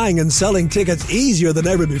makes buying and selling tickets easier than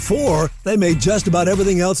ever before, they made just about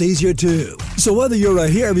everything else easier too. So whether you're a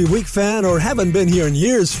here every week fan or haven't been here in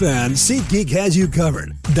years fan, SeatGeek has you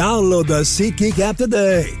covered. Download the SeatGeek app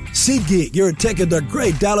today. SeatGeek, your ticket to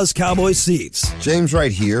great Dallas Cowboys seats. James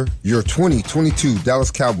Wright here, your 2022 Dallas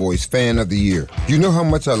Cowboys fan of the year. You know how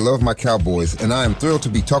much I love my Cowboys, and I am thrilled to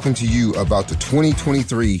be talking to you about the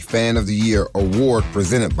 2023 Fan of the Year award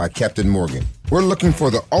presented by Captain Morgan. We're looking for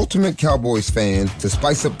the ultimate Cowboys fan to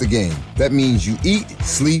spice up the game. That means you eat,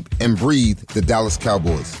 sleep, and breathe the Dallas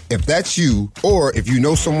Cowboys. If that's you, or if you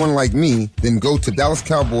know someone like me, then go to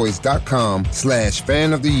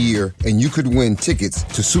DallasCowboys.com/fan of the year, and you could win tickets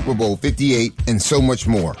to Super Bowl 58 and so much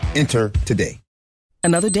more. Enter today.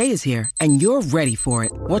 Another day is here, and you're ready for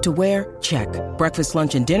it. What to wear? Check. Breakfast,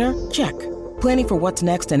 lunch, and dinner? Check. Planning for what's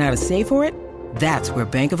next and how to save for it? That's where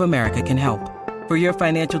Bank of America can help. For your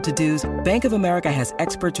financial to-dos, Bank of America has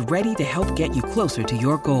experts ready to help get you closer to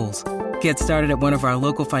your goals. Get started at one of our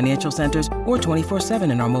local financial centers or 24/7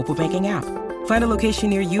 in our mobile banking app. Find a location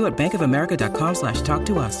near you at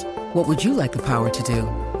bankofamerica.com/talktous. What would you like the power to do?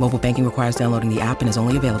 Mobile banking requires downloading the app and is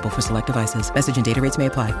only available for select devices. Message and data rates may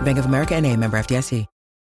apply. Bank of America N.A., member FDIC.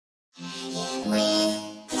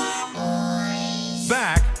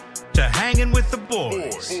 Back to Hanging with the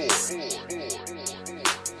Boys.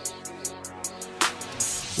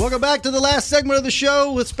 Welcome back to the last segment of the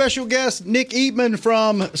show with special guest Nick Eatman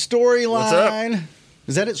from Storyline. What's up?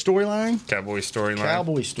 Is that it? Storyline? Cowboy Storyline.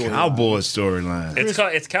 Cowboy Storyline. Cowboy Storyline.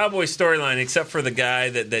 It's Cowboy Storyline, except for the guy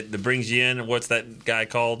that brings you in. What's that guy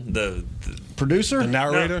called? The producer? The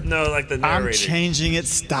narrator? No, like the narrator. I'm changing it.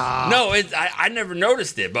 Stop. No, I never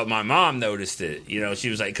noticed it, but my mom noticed it. You know, she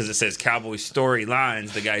was like, because it says Cowboy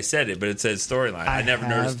Storylines. The guy said it, but it says Storyline. I never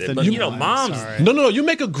noticed it. But, moms. No, you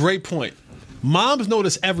make a great point. Moms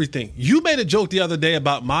notice everything. You made a joke the other day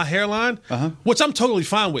about my hairline, which I'm totally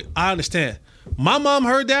fine with. I understand. My mom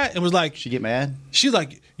heard that and was like, she get mad? She's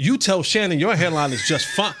like, you tell Shannon your hairline is just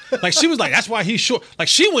fine. Like, she was like, that's why he's short. Like,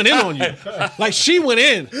 she went in on you. Like, she went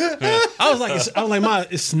in. I was like, Ma,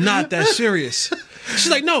 it's not that serious.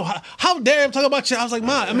 She's like, no, how dare I talk about you? I was like,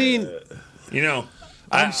 Ma, I mean, you know.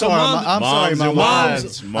 I'm sorry,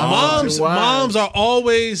 moms are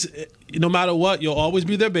always, no matter what, you'll always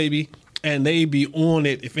be their baby. And they be on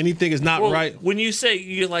it if anything is not right. When you say,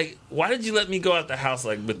 you're like, why did you let me go out the house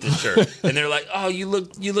like with this shirt? And they're like, oh, you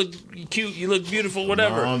look cute, you look beautiful,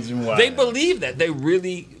 whatever. They believe that. They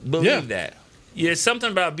really believe that. Yeah, it's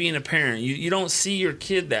something about being a parent. You don't see your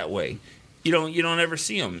kid that way. You don't ever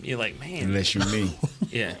see them. You're like, man. Unless you're me.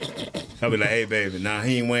 Yeah. I'll be like, hey, baby, nah,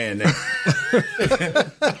 he ain't wearing that.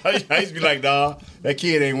 I used to be like, dawg, that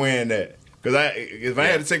kid ain't wearing that. Because if I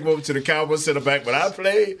had to take him over to the Cowboys center back, but I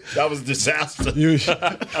played, that was a disaster.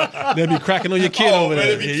 They'd be cracking on your kid over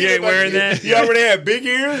there. You ain't wearing that? You already had big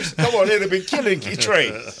ears? Come on, they'd have been killing Trey.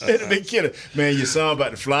 They'd have been killing. Man, your son about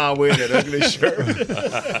to fly away in that ugly shirt.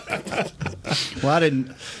 Well, I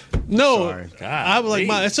didn't. No, Sorry. I was like,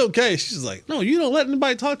 Ma, it's okay. She's like, no, you don't let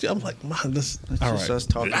anybody talk to you. I'm like, Ma, this all right. Us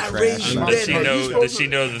talking trash. Does she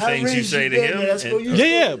know the things you say to him?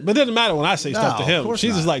 Yeah, but it doesn't matter when I say stuff to him.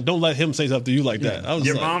 She's just like, don't let him say stuff to you like that. I was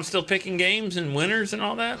Your like, mom still picking games and winners and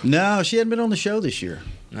all that? No, she hadn't been on the show this year.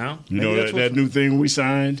 No? You know that new thing we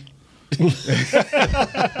signed? She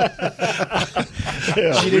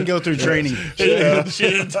didn't go through training. She didn't have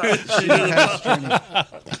training.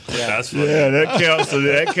 That's funny. Yeah, that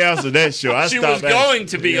canceled that show. She was going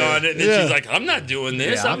to be on it, and then she's like, I'm not doing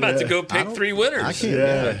this. I'm about to go pick 3 winners. I can't.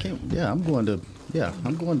 I'm going to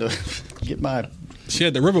get my... She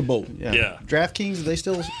had the riverboat. Yeah. DraftKings, are they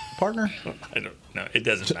still partner? I don't know. It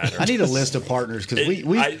doesn't matter. I need a list of partners because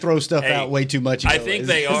we throw stuff out way too much. I think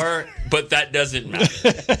they are, but that doesn't matter.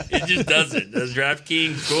 It just doesn't. Does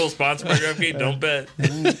DraftKings, cool, sponsored by DraftKings, don't bet.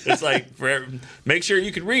 It's like, make sure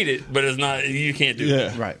you can read it, but it's not. You can't do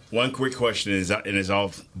it. Right. One quick question and it's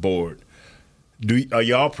off board. Are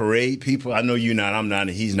y'all parade people? I know you're not. I'm not. And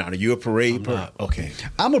he's not. Are you a parade person? Okay.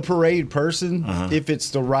 I'm a parade person if it's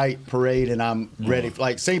the right parade and I'm ready.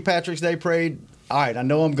 Like St. Patrick's Day parade. All right, I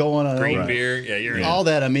know I'm going. Green beer. Yeah, you're in. All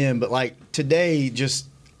that I'm in. But like today, just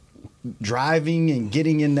driving and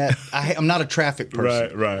getting in that. I'm not a traffic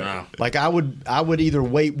person. Right. Wow. Like I would either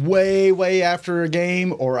wait way after a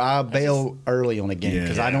game or I bail early on a game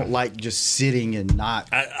because I don't like just sitting and not.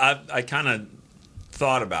 I kind of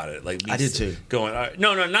thought about it. Like I did too. Going.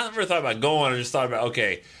 No, not ever thought about going. I just thought about,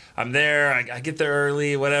 okay, I'm there. I get there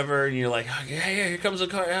early, whatever. And you're like, okay, hey, here comes a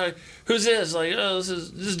car. Who's this? Like, oh, this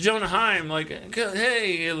is Jonah Heim. Like,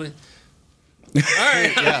 hey. All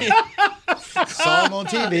right. Saw him on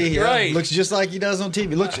TV. Right. Looks just like he does on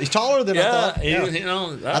TV. He's taller than I thought.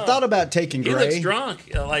 I thought about taking Gray. He looks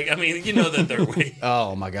drunk. Like, I mean, you know that they're way.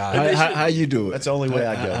 Oh my God. How you do it? That's the only way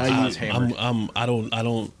I go.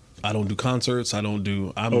 I don't do concerts. I'm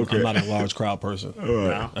not a large crowd person.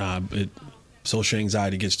 Right. Social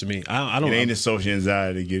anxiety gets to me. I don't. It ain't the social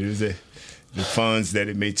anxiety get it. It's the funds that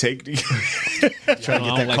it may take to try to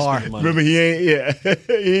get that car. Remember, he ain't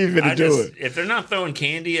finna do it. If they're not throwing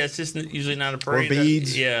candy, that's just usually not a parade. Or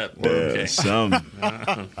beads. Okay. Some.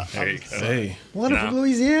 There you go. Hey. One from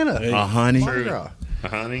Louisiana. Hey. A honey.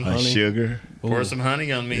 Honey. Sugar. Pour some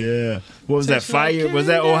honey on me. Yeah. What was that fire? Was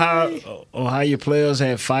that Ohio players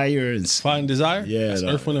had fire and Fire and Desire? Yeah. That's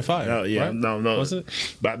Earth, Wind, and Fire. Oh, yeah. Right? No. Wasn't it?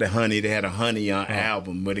 About the honey. They had a honey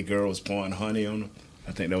album where the girl was pouring honey on them.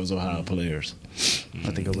 I think that was Ohio players. I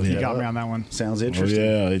think you got me on that one. Sounds interesting.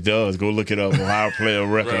 Oh, yeah, it does. Go look it up. Ohio player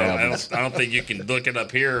record albums. I don't think you can look it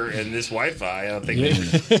up here in this Wi-Fi. I don't think they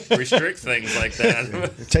can restrict things like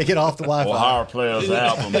that. Take it off the Wi-Fi. Ohio players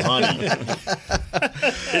album, honey.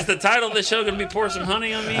 Is the title of the show going to be Pour Some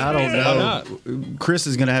Honey on Me? I don't know. Chris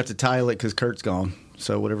is going to have to title it because Kurt's gone.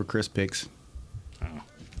 So whatever Chris picks.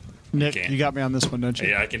 Nick, you got me on this one, don't you?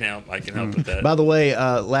 Yeah, I can help. I can help with that. By the way,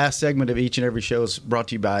 last segment of each and every show is brought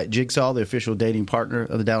to you by Jigsaw, the official dating partner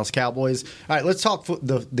of the Dallas Cowboys. All right, let's talk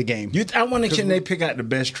the game. I want to they pick out the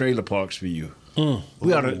best trailer parks for you.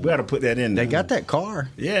 We ought to put that in there. They got that car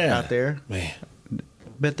out there. Man.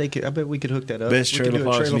 I bet we could hook that up. Best trailer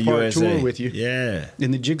parks in the USA. Tour with you. Yeah.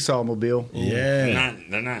 In the Jigsaw mobile. Yeah.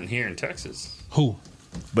 They're not here in Texas. Who?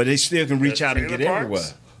 But they still can reach out and get everywhere.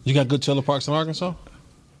 You got good trailer parks in Arkansas?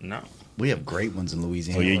 No. We have great ones in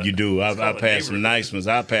Louisiana. Oh, yeah, you do. I passed some nice ones.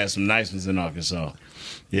 I passed some nice ones in Arkansas.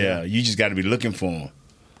 Yeah, you just got to be looking for them.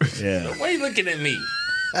 Yeah. Why are you looking at me?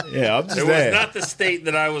 Yeah, I'm just It there. was not the state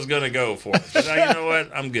that I was going to go for. But you know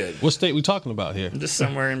what? I'm good. What state we talking about here? Just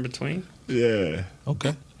somewhere in between. Yeah.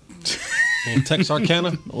 Okay.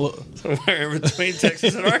 Texarkana? Somewhere in between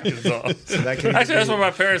Texas and Arkansas. Actually, that's where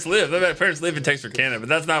my parents live. My parents live in Texarkana, but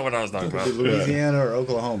that's not what I was talking about. Louisiana or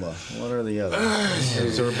Oklahoma, one or the other.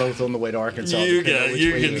 Those are both on the way to Arkansas.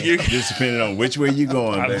 Just depending on which way you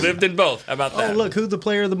going. I've lived in both. How about that? Oh, look who the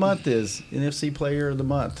player of the month is. NFC player of the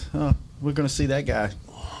month. Oh, we're going to see that guy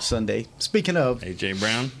Sunday. Speaking of A.J.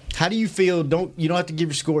 Brown. How do you feel? You don't have to give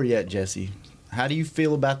your score yet, Jesse. How do you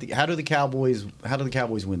feel about how do the Cowboys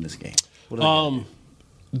win this game?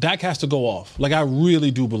 Dak has to go off. Like, I really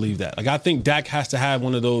do believe that. Like, I think Dak has to have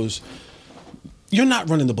one of those. You're not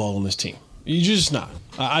running the ball on this team. You're just not.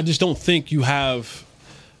 I just don't think you have,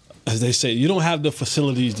 as they say, you don't have the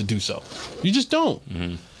facilities to do so. You just don't.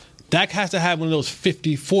 Mm-hmm. Dak has to have one of those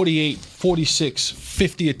 50, 48, 46,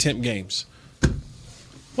 50 attempt games.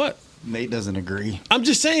 What? Nate doesn't agree. I'm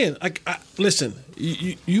just saying. Like, listen,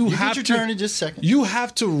 you have get your turn in just a second. You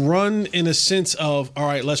have to run in a sense of, all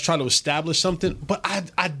right, let's try to establish something. But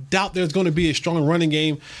I doubt there's going to be a strong running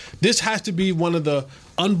game. This has to be one of the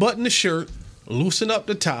unbutton the shirt, loosen up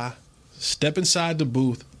the tie, step inside the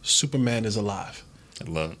booth. Superman is alive. I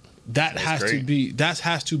love it. That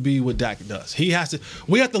has to be what Dak does. He has to.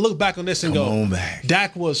 We have to look back on this and go.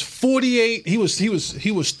 Dak was 48. He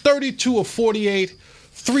was 32 of 48.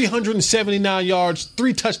 379 yards,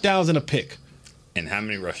 3 touchdowns, and a pick. And how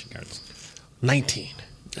many rushing yards? 19.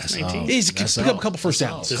 That's 19. He's picked up a couple first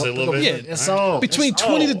downs. Just a little bit? Yeah, that's all. Between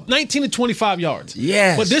 19 and 25 yards.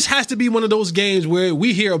 Yes. But this has to be one of those games where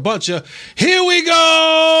we hear a bunch of, here we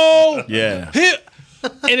go! Yeah. Here.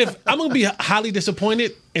 And if I'm going to be highly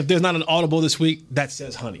disappointed if there's not an audible this week that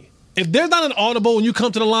says honey. If there's not an audible and you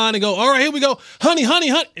come to the line and go, all right, here we go, honey, honey,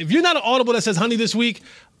 honey. If you're not an audible that says honey this week,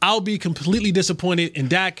 I'll be completely disappointed in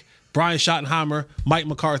Dak, Brian Schottenheimer, Mike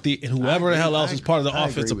McCarthy, and whoever the hell else is part of the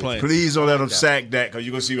offensive plan. Please don't let them sack Dak because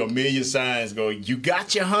you're going to see a million signs go, you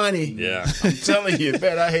got your honey. Yeah. I'm telling you,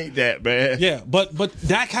 man, I hate that, man. Yeah, but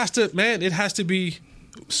Dak has to, man, it has to be.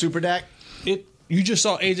 Super Dak? You just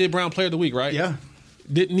saw A.J. Brown Player of the Week, right? Yeah.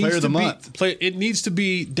 It needs Player of the month. It needs to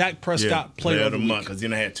be Dak Prescott Player of the month because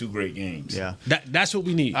then I had 2 great games. Yeah. That's what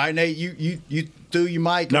we need. All right, Nate, you threw your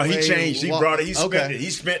mic. No, away. he changed. He brought it. He spent it. He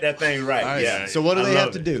spent that thing right. All right. Yeah. So what do they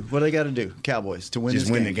have to do? What do they got to do, Cowboys, to win just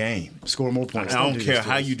this win game? the game. Score more points. I don't care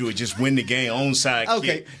how you do it. Just win the game. Onside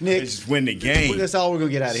kick. Nick. Just win the game. That's all we're going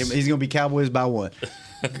to get out of him. He's going to be Cowboys by 1.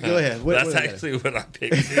 Go ahead. That's actually what I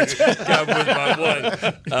picked. Cowboys by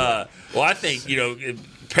 1. Well, I think,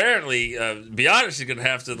 apparently, Biotis is going to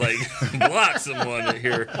have to block someone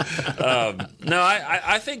here. No,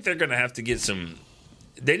 I think they're going to have to get some.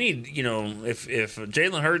 They need, if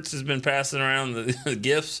Jalen Hurts has been passing around the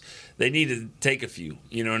gifts, they need to take a few.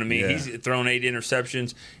 You know what I mean? Yeah. He's thrown 8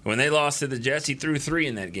 interceptions. When they lost to the Jets, he threw 3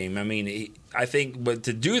 in that game. I mean, I think, but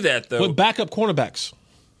to do that though, with backup cornerbacks,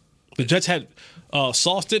 the Jets had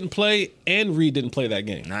Sauce didn't play and Reed didn't play that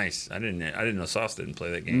game. Nice. I didn't know Sauce didn't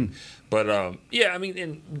play that game. But I mean,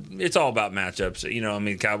 and it's all about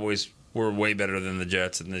matchups. Cowboys were way better than the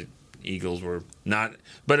Jets, and the Eagles were not.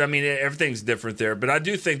 But I mean, everything's different there. But I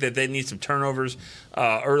do think that they need some turnovers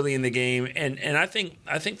early in the game, and I think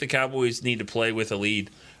the Cowboys need to play with a lead.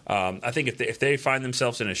 I think if they find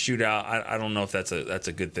themselves in a shootout, I don't know if that's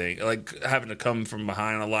a good thing. Like having to come from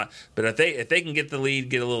behind a lot, but if they can get the lead,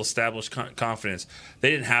 get a little established confidence, they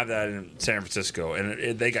didn't have that in San Francisco,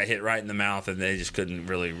 and they got hit right in the mouth, and they just couldn't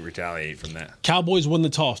really retaliate from that. Cowboys win the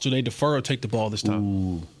toss. Do they defer or take the ball this time?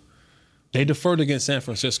 Ooh. They deferred against San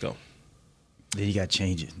Francisco. Then you got to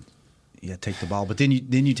change it. You got to take the ball, but then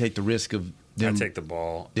you take the risk of them. I take the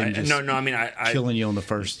ball. I killing you on the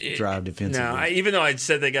first drive defensively. No, even though I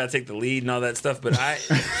said they got to take the lead and all that stuff, but but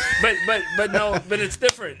it's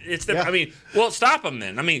different. It's different. Yeah. I mean, well, stop them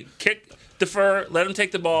then. I mean, kick, defer, let them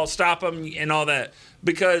take the ball, stop them, and all that.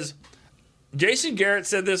 Because Jason Garrett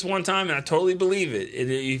said this one time, and I totally believe it.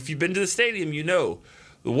 If you've been to the stadium, you know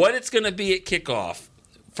what it's going to be at kickoff.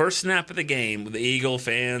 first snap of the game with the Eagle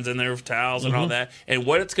fans and their towels and all that, and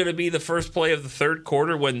what it's going to be the first play of the third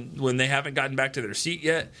quarter when they haven't gotten back to their seat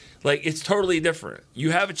yet, like it's totally different.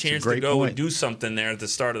 You have a chance to go and do something there at the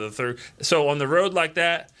start of the third. So on the road like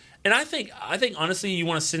that, and I think honestly, you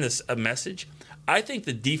want to send us a message. I think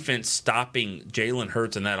the defense stopping Jalen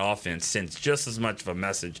Hurts in that offense sends just as much of a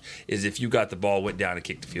message as if you got the ball, went down, and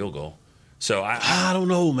kicked the field goal. So I don't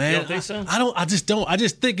know, man. You don't think so? I just don't. I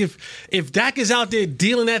just think if Dak is out there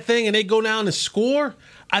dealing that thing and they go down and score,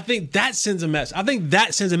 I think that sends a message. I think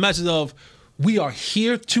that sends a message of we are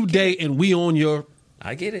here today and we own your.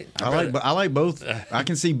 I get it. I like both. I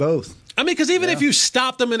can see both. I mean, because even if you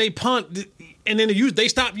stop them and they punt, and then they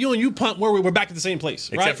stop you and you punt, where we're back at the same place.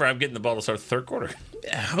 Except for I'm getting the ball to start the third quarter.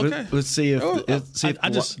 Okay. Let's see if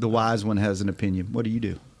the wise one has an opinion. What do you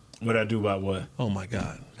do? What I do about what? Oh my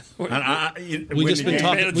God. We just been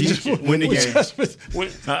talking. Win the game,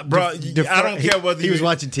 bro. I don't care whether he was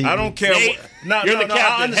watching TV. I don't care. You're the captain.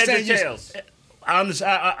 I understand Heads or tails.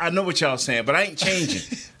 I know what y'all saying, but I ain't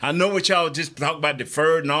changing. I know what y'all just talk about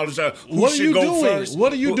deferred and all this stuff. What are you doing? First?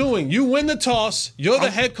 What are you doing? You win the toss. You're the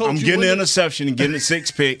head coach. I'm getting the interception and getting the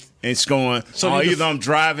 6 pick and scoring. So either I'm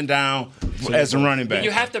driving down as a running back. But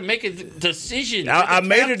you have to make a decision. I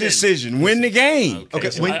made a decision. Win the game. Okay.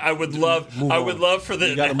 So I would love for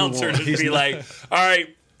the announcer to be like, all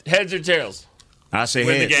right, heads or tails. I say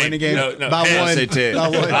heads. Win the game. No, by heads. one. I say tails.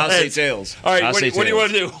 I say tails. All right, what do you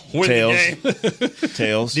want to do? Win the game.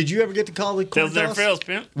 Tails. Did you ever get to call the coin Tails never toss? fails,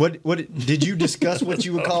 pimp. What did you discuss what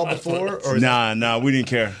you would call before? Or Nah, we didn't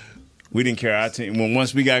care. We didn't care.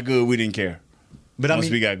 Once we got good, we didn't care. But once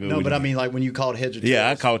we got good. No, but I mean, like when you called heads or tails. Yeah,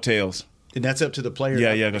 I called tails. And that's up to the player.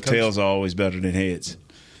 Yeah, because tails are always better than heads.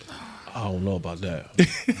 I don't know about that.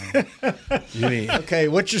 You mean okay?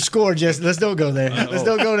 What's your score, Jesse? Let's don't go there. Let's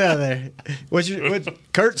don't go down there.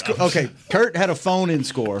 Kurt's okay? Kurt had a phone-in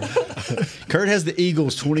score. Kurt has the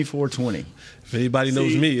Eagles 24-20. If anybody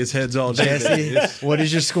knows me, it's heads all day. Jesse, what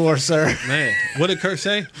is your score, sir? Man, what did Kurt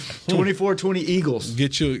say? 24-20 Eagles. You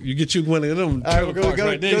get you one of them. All right, we're gonna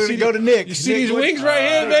go to Nick. You see these wings right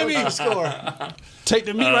here, baby? Score. Take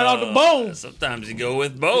the meat right off the bone. Sometimes you go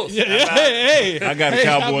with both. Hey. I got the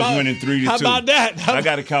Cowboys winning 3-2. How about that? I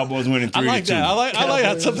got the Cowboys winning 3-2. I like that. I like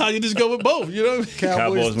how sometimes you just go with both. You know what I mean?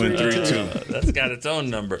 Cowboys win 3-2. That's got its own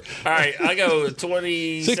number. All right, I go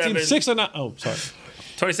 27. 16-6 or not? Oh, sorry.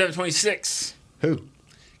 27-26. Who?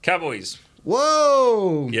 Cowboys.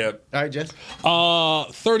 Whoa. Yep. All right, Jess.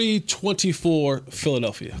 30-24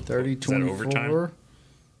 Philadelphia. 30-24. Is that overtime?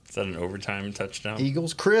 Is that an overtime touchdown?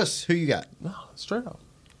 Eagles. Chris, who you got? No, straight up.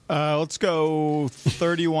 Let's go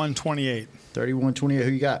 31-28. 31-28.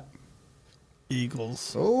 Who you got?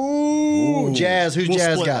 Eagles. Ooh. Jazz. Who's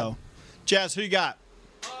Jazz split, got? though. Jazz, who you got?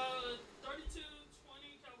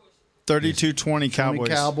 32-20 Cowboys.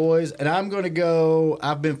 Cowboys. And I'm going to go,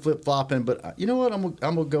 I've been flip-flopping, but you know what? I'm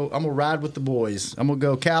going to ride with the boys. I'm going to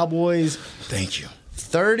go Cowboys. Thank you.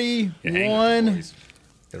 31.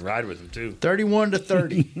 Could ride with them, too.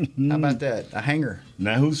 31-30. How about that? A hanger.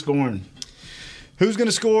 Now, who's scoring? Who's going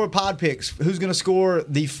to score pod picks? Who's going to score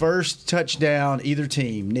the first touchdown, either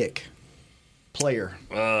team? Nick. Player.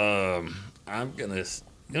 I'm going to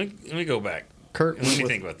 – let me go back. Kurt, let me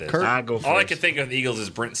think about this. I go first. All I can think of the Eagles is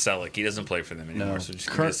Brent Selleck. He doesn't play for them anymore, so just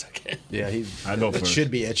give me a second. Yeah, I go first. It should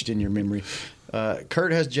be etched in your memory.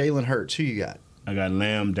 Kurt has Jalen Hurts. Who you got? I got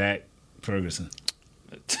Lamb, Dak, Ferguson.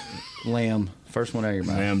 Lamb. First one out of your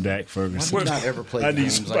mouth. Lamb, Dak, Ferguson. Why not ever play I need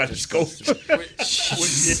games somebody like to this? score.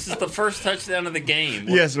 This is the first touchdown of the game.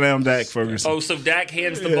 Yes, Lamb, Dak, Ferguson. Oh, so Dak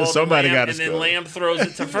hands the ball somebody to Lamb, gotta and then score. Lamb throws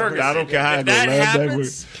it to Ferguson. I don't care how if it goes. that Lamb, Dak,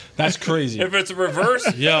 happens, that's crazy. If it's a reverse,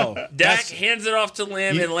 Dak hands it off to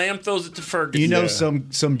Lamb, and Lamb throws it to Ferguson. You know,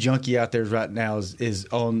 some junkie out there right now is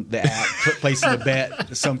on the app placing a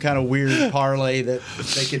bet, some kind of weird parlay that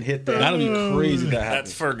they can hit that. That'll be crazy.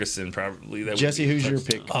 That's Ferguson, probably. That Jesse, who's your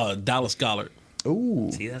pick? Dallas Goedert. Ooh.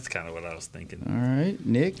 See, that's kind of what I was thinking. All right,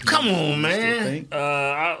 Nick. Come on, man.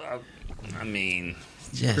 I mean,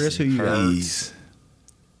 Chris, who you got? Hurts.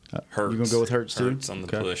 You gonna go with Hurts too? Hurts on the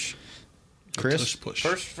push. Chris, push.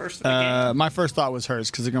 First. Game. My first thought was Hurts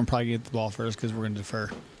because they're gonna probably get the ball first because we're gonna defer.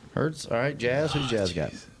 Hurts. All right, Jazz. Who's Jazz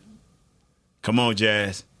got? Come on,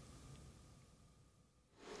 Jazz.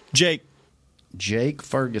 Jake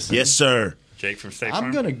Ferguson. Yes, sir. Jake from State Farm.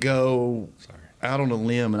 I'm gonna go out on a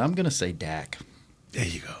limb, and I'm gonna say Dak. There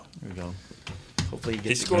you go. There you go. Hopefully he He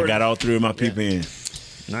gets scored. I got all three of my people in.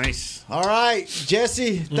 Nice. All right,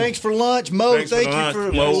 Jesse, thanks for lunch. Mo, thank you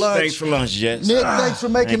for Mo, lunch. thanks for lunch, Jess. Nick, thanks for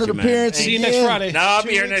making Thank an you, man. appearance. See you again. next Friday. No, I'll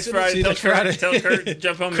be here next Friday. See you next Friday. Tell Kurt to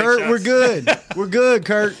jump on. Kurt, we're good. We're good,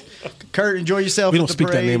 Kurt. Kurt, enjoy yourself. We don't at the speak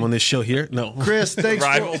parade. that name on this show here. No. Chris,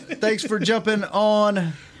 thanks for jumping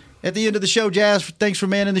on at the end of the show. Jazz, thanks for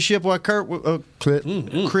manning the ship while Chris,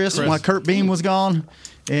 while Kurt Beam was gone.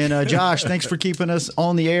 And Josh, thanks for keeping us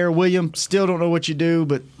on the air. William, still don't know what you do,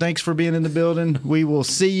 but thanks for being in the building. We will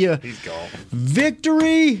see you. He's gone.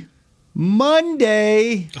 Victory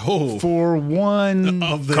Monday for one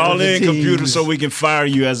of the Call in, teams. computer, so we can fire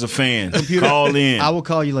you as a fan. Computer, call in. I will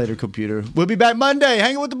call you later, computer. We'll be back Monday.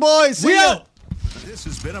 Hanging with the boys. See ya. This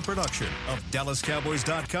has been a production of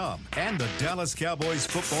DallasCowboys.com and the Dallas Cowboys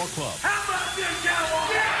Football Club. How about this,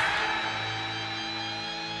 Cowboys? Yeah!